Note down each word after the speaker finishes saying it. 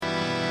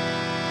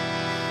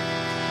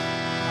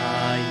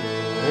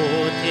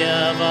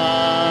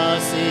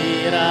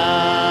Ayodhyavasi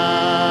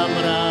Ram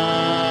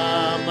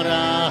Ram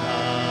Ram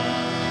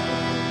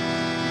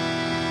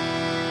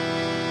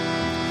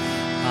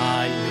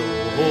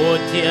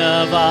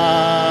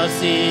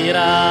Ayodhyavasi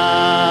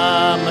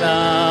Ram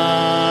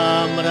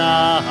Ram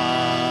Ram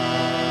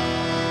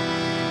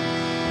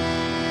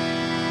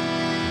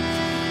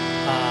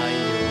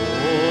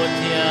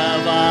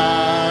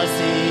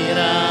Ayodhyavasi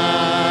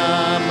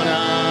Ram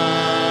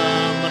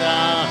Ram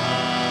Ram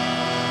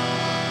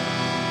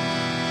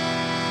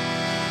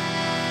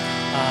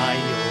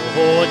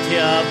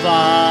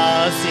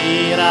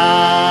Ayodhyavasi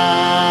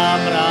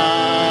Ram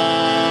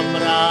Ram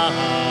Ram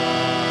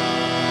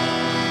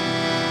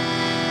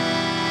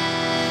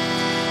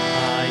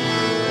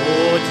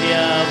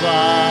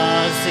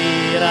Ayodhyavasi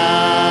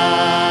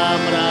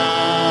Ram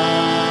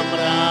Ram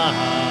Ram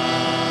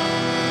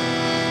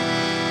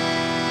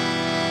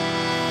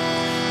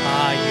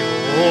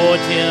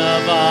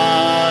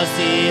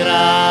Ayodhyavasi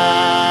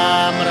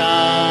Ram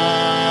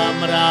Ram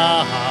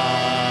Ram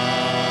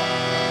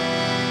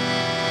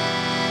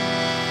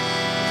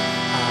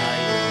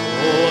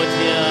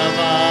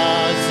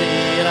Ayodhyavasi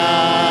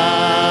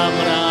Ram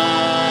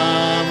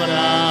Ram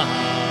Ram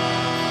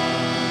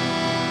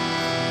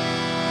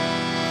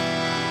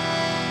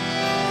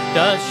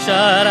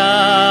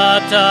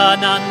Dasharatha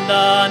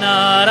Nandana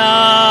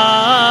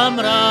Ram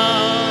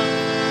Ram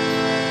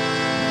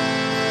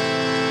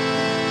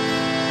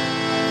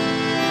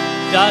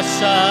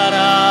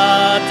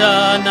Dasharatha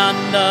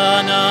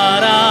Nandana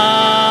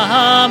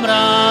Ram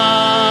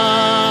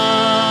Ram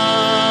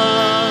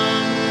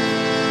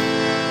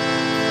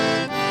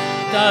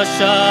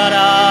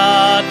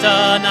Dasharatha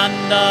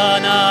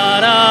Nandana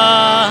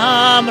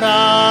Ram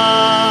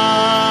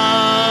Ram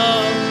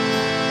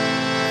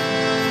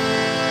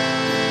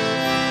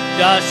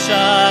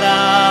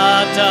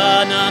Dasharatha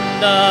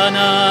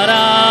Nandana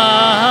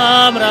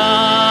Ram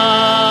Ram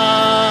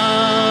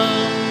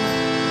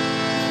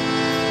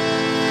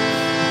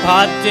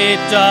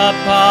Patita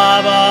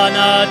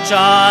Pavana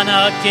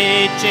Janaki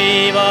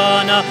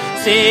Jivana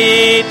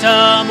Sita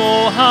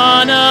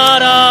Mohana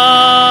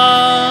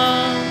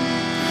Ram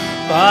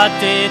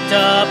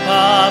Patita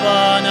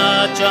Pavana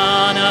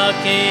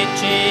Janaki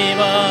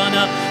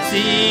Jivana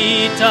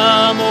Sita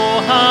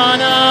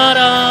Mohana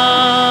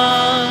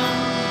Ram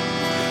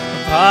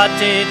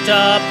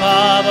Patita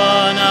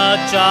Pavana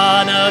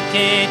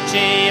Janaki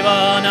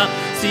Jivana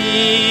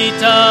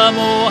Sita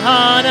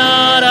Mohana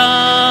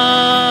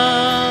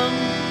Ram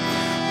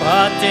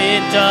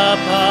Patita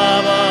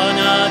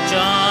Pavana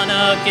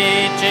Janaki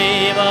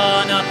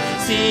Jivana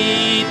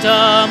Sita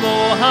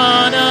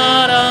Mohana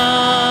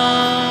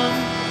Ram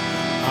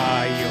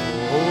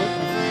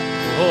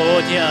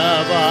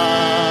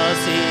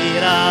Ayodhyavasi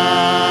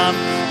Ram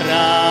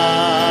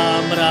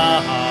Ram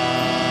Ram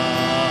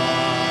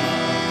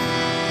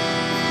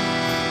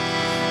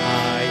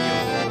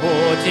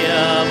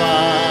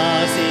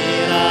Ayodhyavasi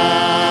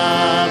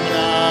Ram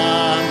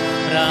Ram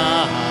Ram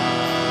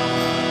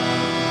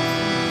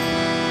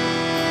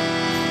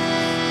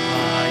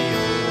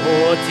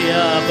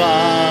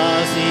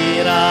Ayodhyavasi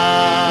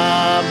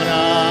Ram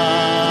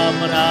Ram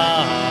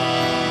Ram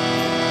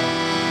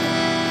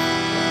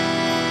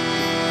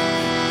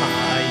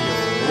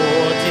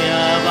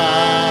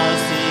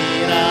Ayodhyavasi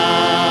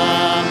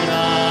Ram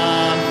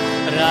Ram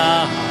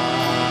Ram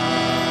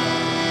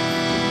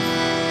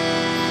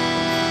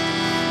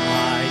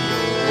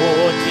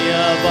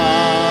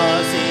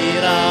Ayodhyavasi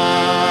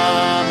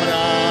Ram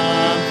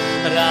Ram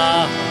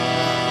Ram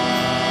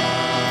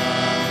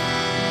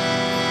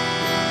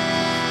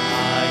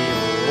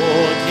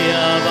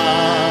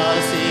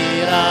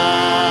Ayodhyavasi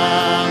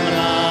Ram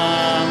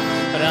Ram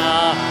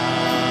Ram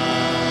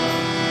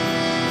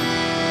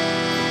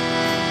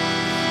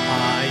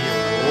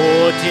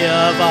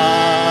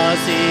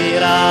Ayodhyavasi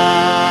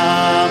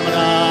Ram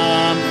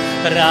Ram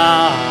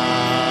Ram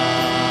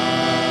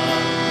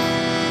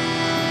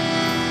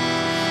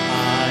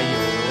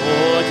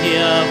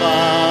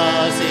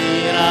Ayodhyavasi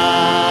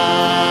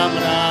Ram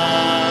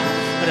Ram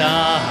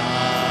Ram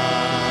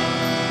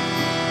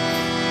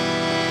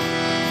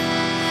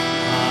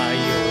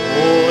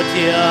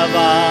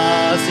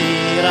Ayodhyavasi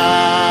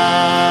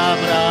Ram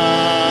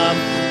Ram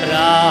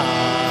Ram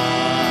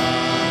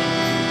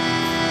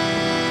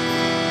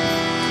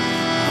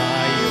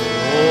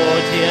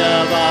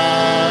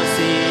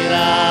Ayodhyavasi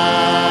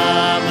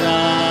Ram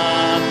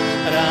Ram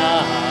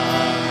Ram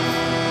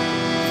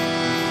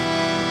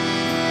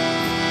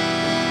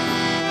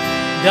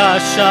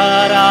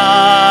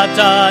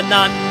Dasharatha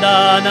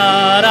Nandana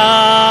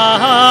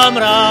Ram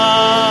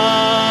Ram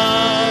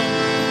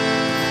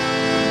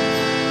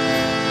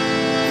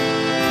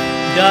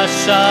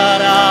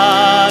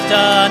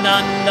Dasharatha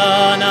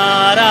Nandana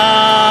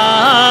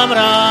Ram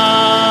Ram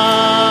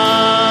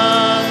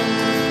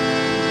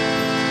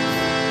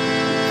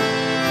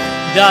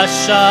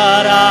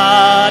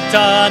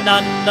Dasharatha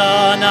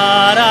Nandana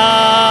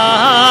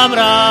Ram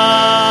Ram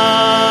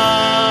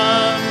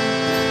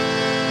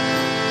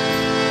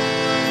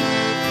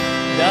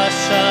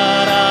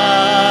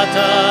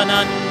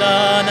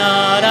Nandana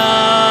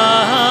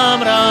Ram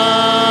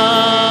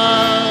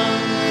Ram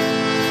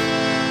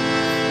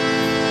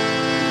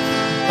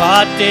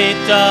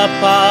Patita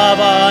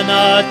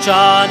Pavana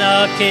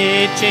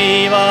Janaki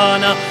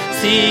Jivana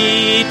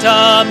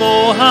Sita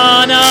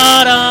Mohana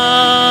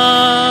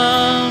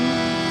Ram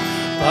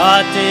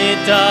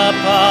Patita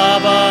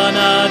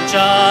Pavana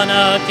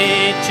Janaki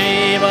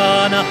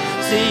Jivana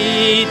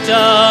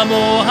Sita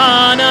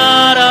Mohana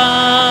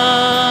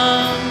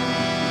Ram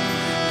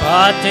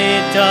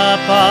Patita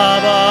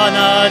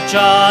Pavana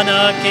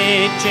Janaki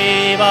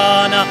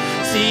Jivana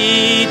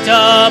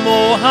Sita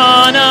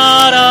Mohana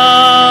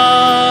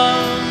Ram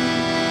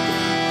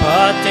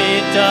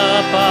Patita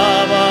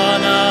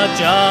Pavana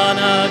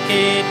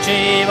Janaki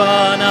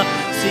Jivana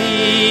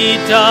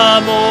Sita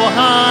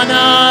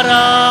Mohana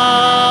Ram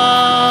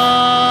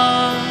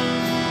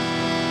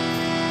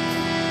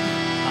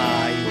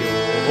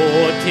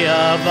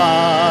Ayodhya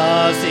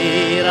Vasi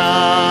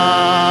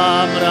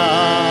Ram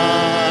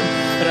Ram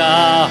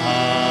Ram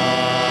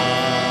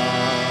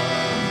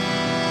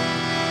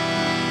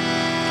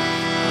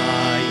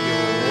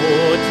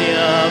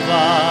Ayodhya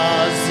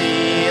Vasi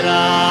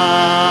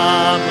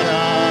Ram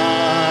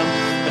Ram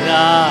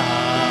Ram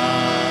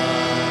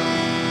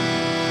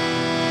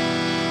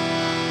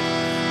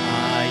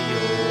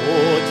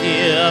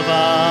Ayodhya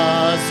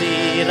Vasi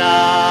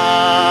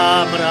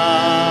Ram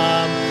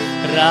Ram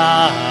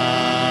Ram